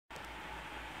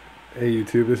Hey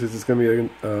YouTube, this is just going to be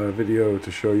a video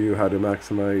to show you how to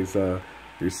maximize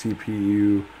your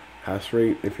CPU hash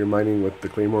rate if you're mining with the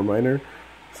Claymore miner.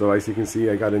 So as you can see,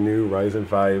 I got a new Ryzen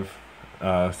 5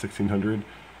 1600.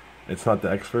 It's not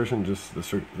the X version, just the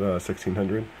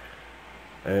 1600.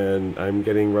 And I'm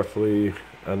getting roughly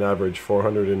an average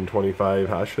 425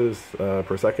 hashes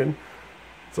per second.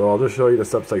 So I'll just show you the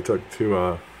steps I took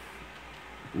to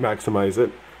maximize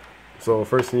it. So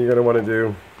first thing you're going to want to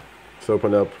do is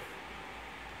open up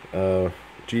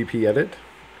GP edit.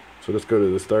 So just go to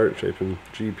the start, type in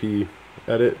GP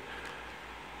edit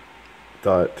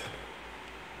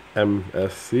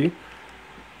 .msc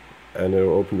and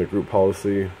it'll open the group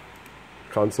policy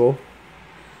console.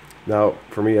 Now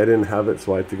for me, I didn't have it,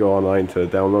 so I had to go online to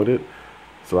download it.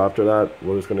 So after that,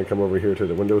 we're just going to come over here to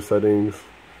the Windows settings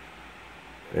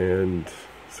and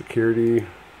security,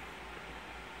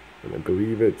 and I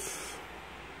believe it's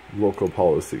local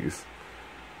policies,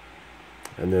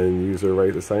 and then user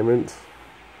rights assignments,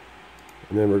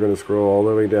 and then we're going to scroll all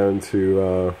the way down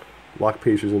to lock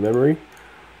pages in memory,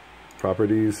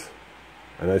 properties,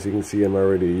 and as you can see, I'm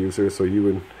already a user, so you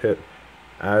would hit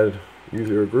add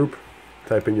user group,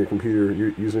 type in your computer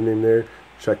username there,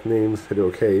 check names, hit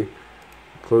OK,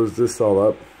 close this all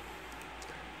up,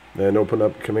 then open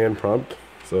up command prompt,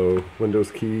 so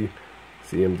Windows key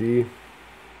CMD,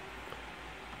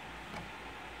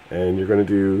 and you're going to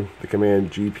do the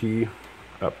command GP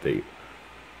update.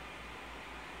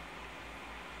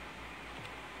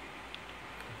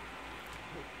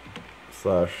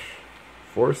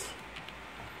 /force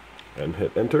and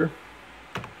hit enter.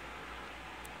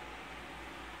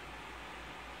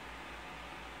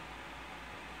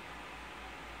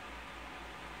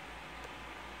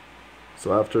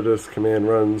 So after this command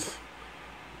runs,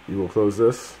 you will close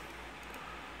this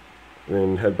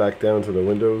and head back down to the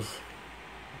Windows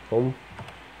home,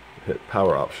 hit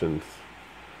power options,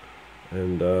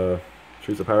 and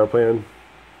choose a power plan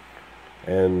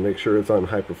and make sure it's on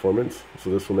high performance. So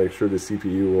this will make sure the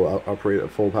CPU will operate at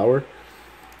full power.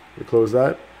 We close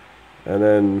that, and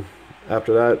then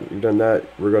after that, you've done that,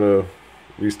 we're going to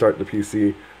restart the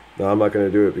PC. Now I'm not going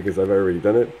to do it because I've already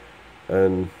done it.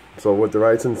 And so with the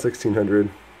Ryzen 1600,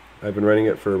 I've been running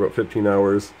it for about 15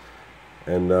 hours,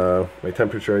 and my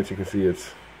temperature, as you can see,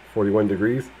 it's 41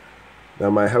 degrees. Now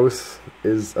my house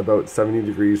is about 70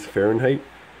 degrees Fahrenheit,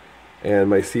 and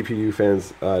my CPU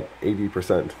fan's at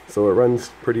 80%, so it runs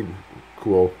pretty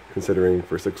cool considering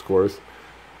for 6 cores.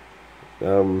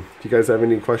 If you guys have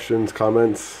any questions,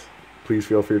 comments, please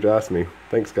feel free to ask me.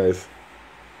 Thanks guys.